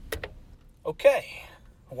Okay,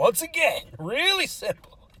 once again, really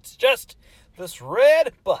simple. It's just this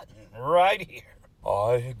red button right here.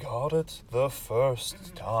 I got it the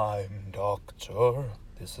first time, Doctor.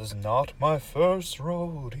 This is not my first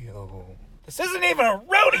rodeo. This isn't even a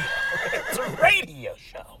rodeo. It's a radio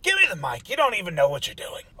show. Give me the mic. You don't even know what you're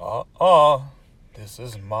doing. This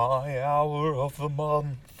is my hour of the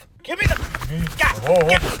month. Give me the...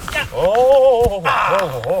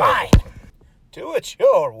 Fine. Do it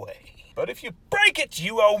your way. But if you break it,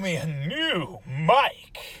 you owe me a new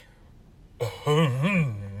mic.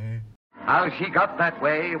 How she got that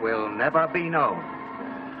way will never be known.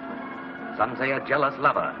 Some say a jealous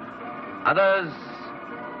lover. Others,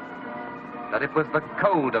 that it was the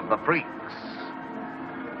code of the freaks.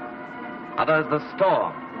 Others, the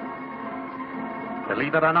storm.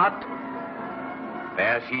 Believe it or not,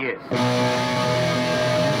 there she is.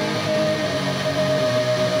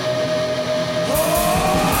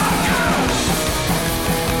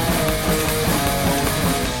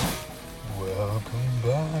 Welcome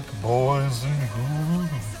back, boys and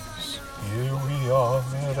ghouls. Here we are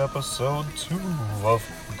at episode 2 of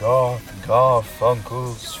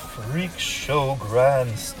Garfunkel's Freakshow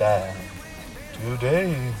Grandstand.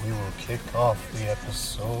 Today we will kick off the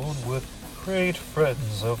episode with great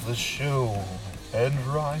friends of the show and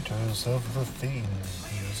writers of the theme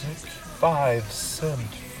music, 5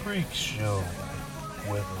 Cent Freakshow,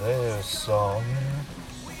 with their song,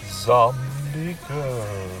 Zombie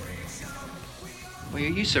Girl. Well,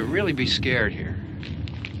 you used to really be scared here.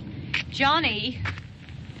 Johnny.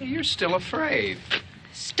 You're still afraid.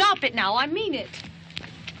 Stop it now, I mean it.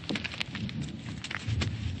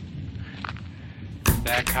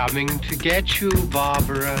 They're coming to get you,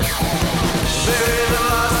 Barbara. There is a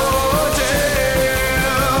life for a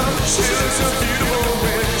tale. She looks so beautiful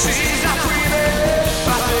when she's not breathing.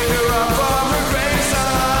 I pick her up from her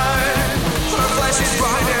graveside. Her flesh is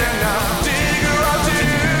bright and I'll dig her up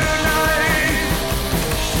tonight.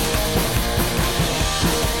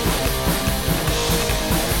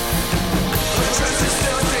 Her dress is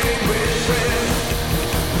still stained with red,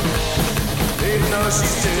 even though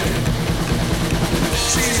she's dead.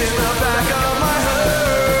 She's in the back of my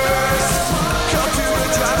hearse. Come to the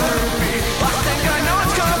drive-thru beat. I think I know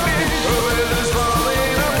it's coming. Her bed is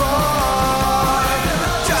falling apart.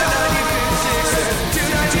 Died 1956 and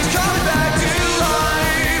tonight she's coming back to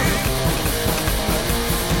life.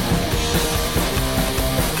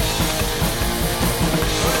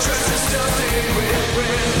 Her dress is still stained with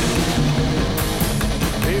red,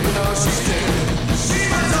 even though she's dead. She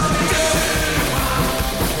was only dead.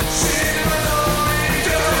 She was only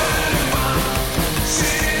dead.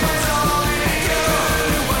 She was only dead.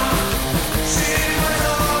 She was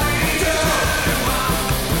only dead.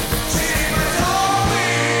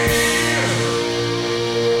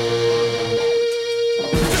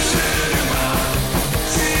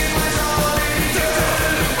 She was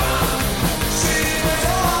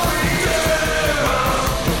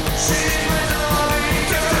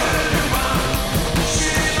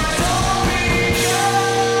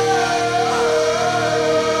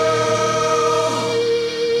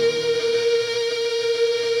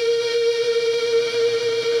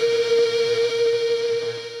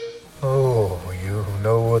Oh, you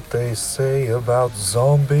know what they say about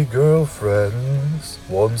zombie girlfriends.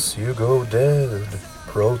 Once you go dead,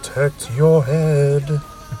 protect your head.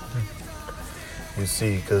 You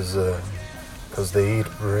see, 'cause they eat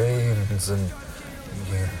brains and,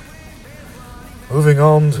 yeah. Moving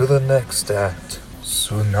on to the next act,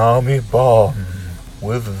 Tsunami Bomb,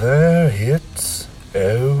 with their hit,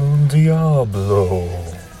 El Diablo.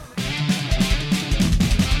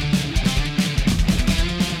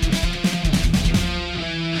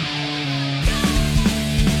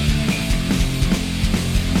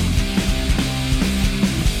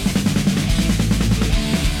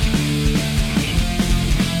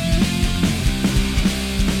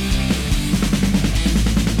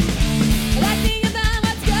 When I think about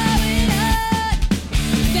what's going on,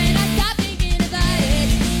 then I stop thinking about it.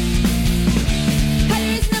 How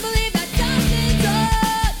there is no belief that something's wrong.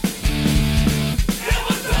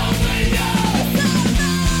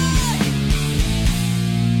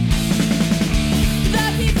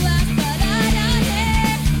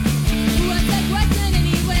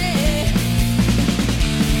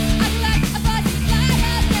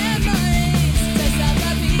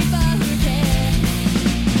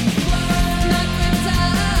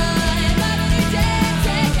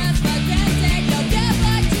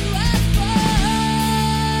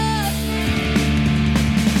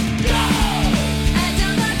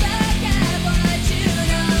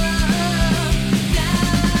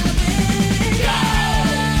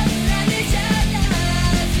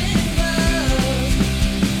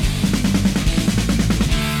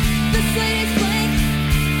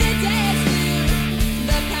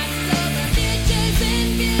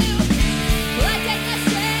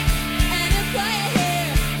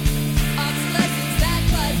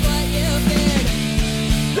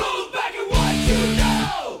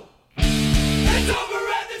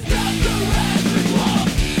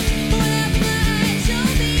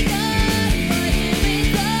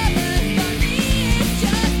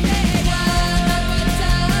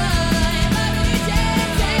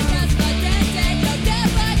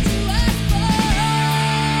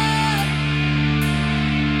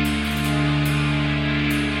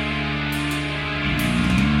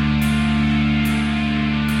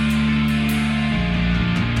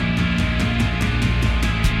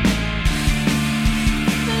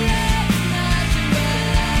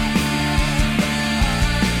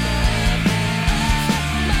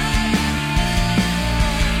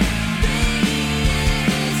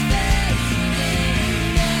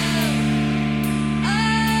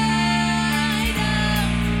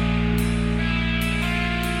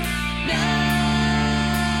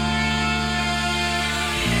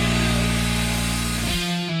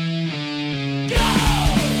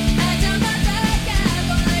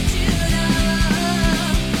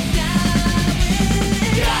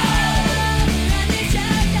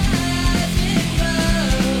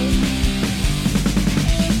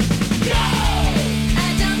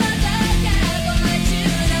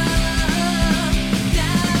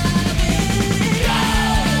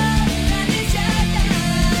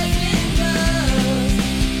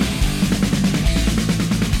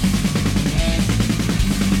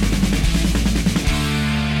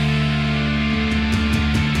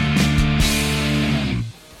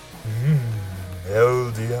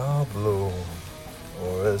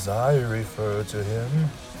 I refer to him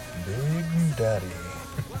Big Daddy.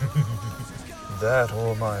 That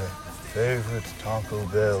or my favorite Taco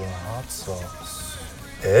Bell hot sauce.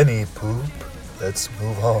 Any poop, let's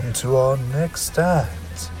move on to our next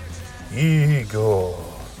act. Igor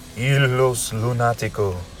y los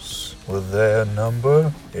Lunáticos with their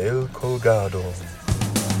number El Colgado.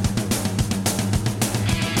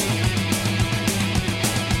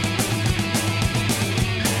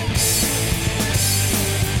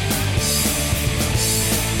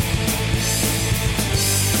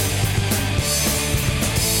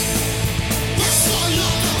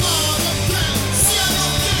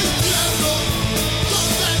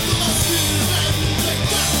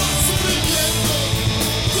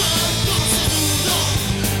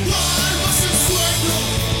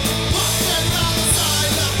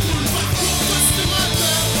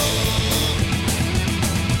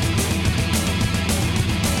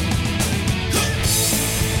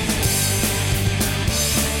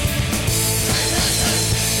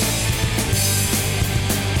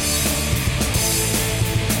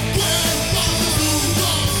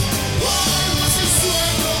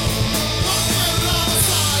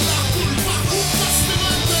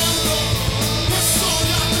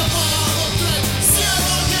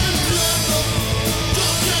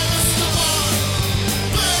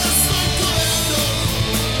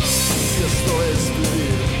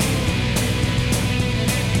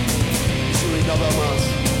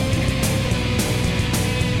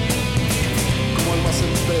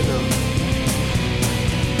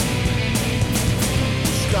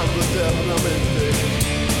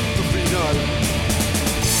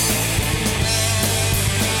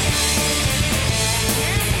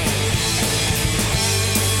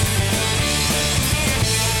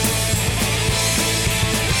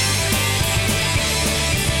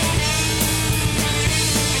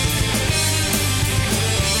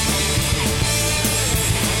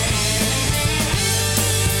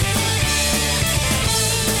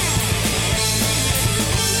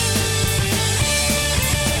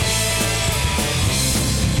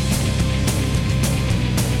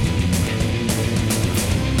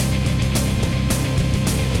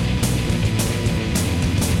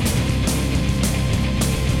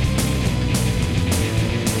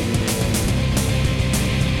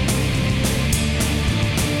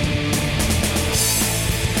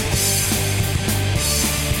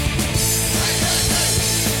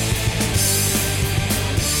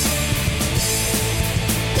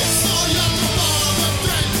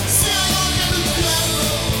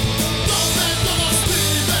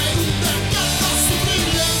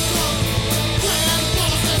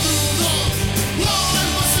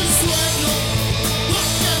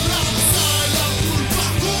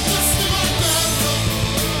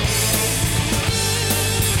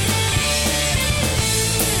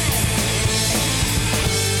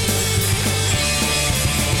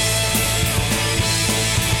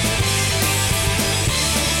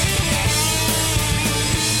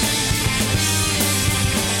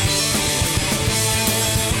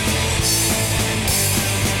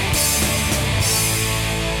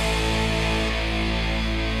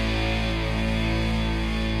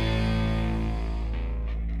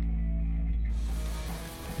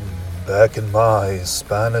 Back in my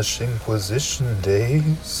Spanish Inquisition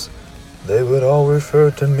days, they would all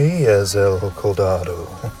refer to me as El Colgado.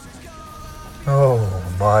 Oh,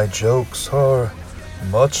 my jokes are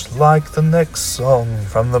much like the next song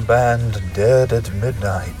from the band Dead at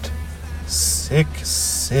Midnight. Sick,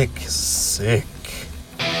 sick, sick.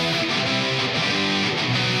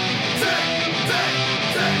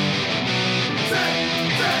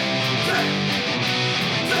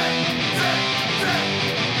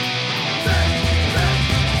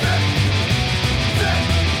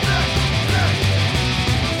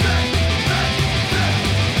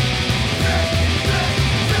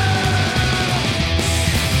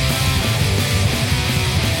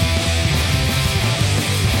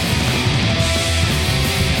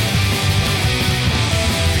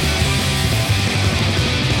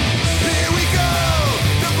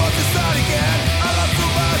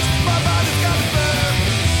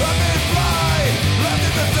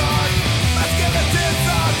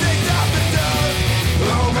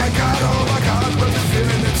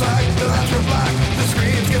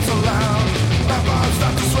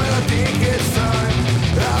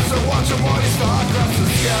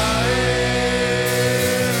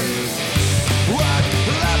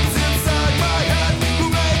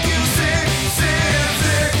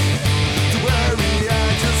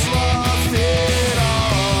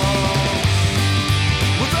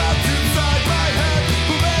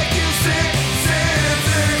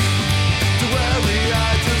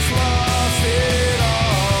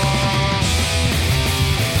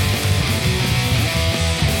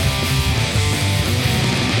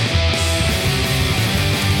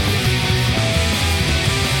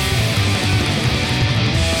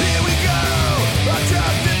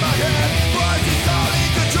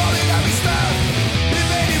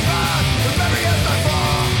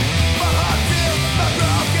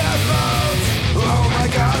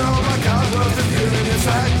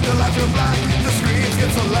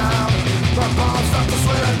 Just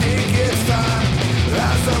when I think it's time,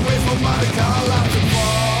 as I wait for my collar to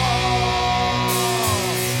fall.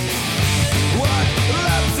 What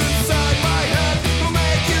lives inside my head will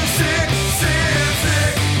make you sick, sick,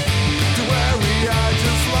 sick. To worry, I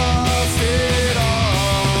just lost it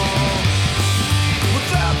all. What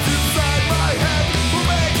lives inside my head will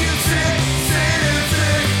make you sick, sick,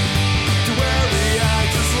 sick. To worry, I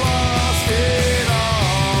just lost it all.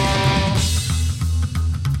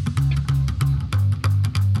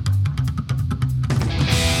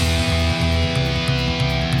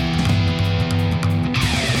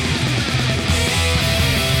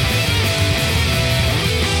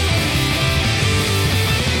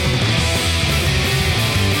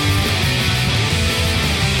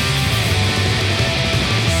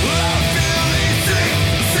 I'm feeling sick,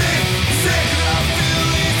 sick, sick. I'm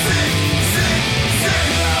feeling sick, sick, sick.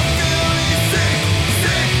 I'm feeling sick,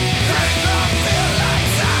 sick, sick. I feel like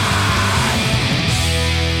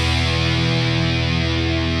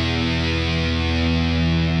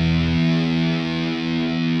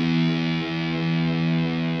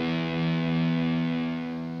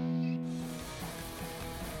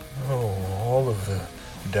Oh, all of the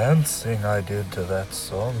dancing I did to that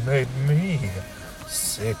song made me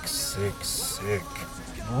sick, sick, sick.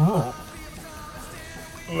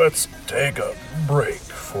 Let's take a break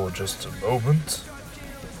for just a moment.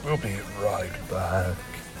 We'll be right back.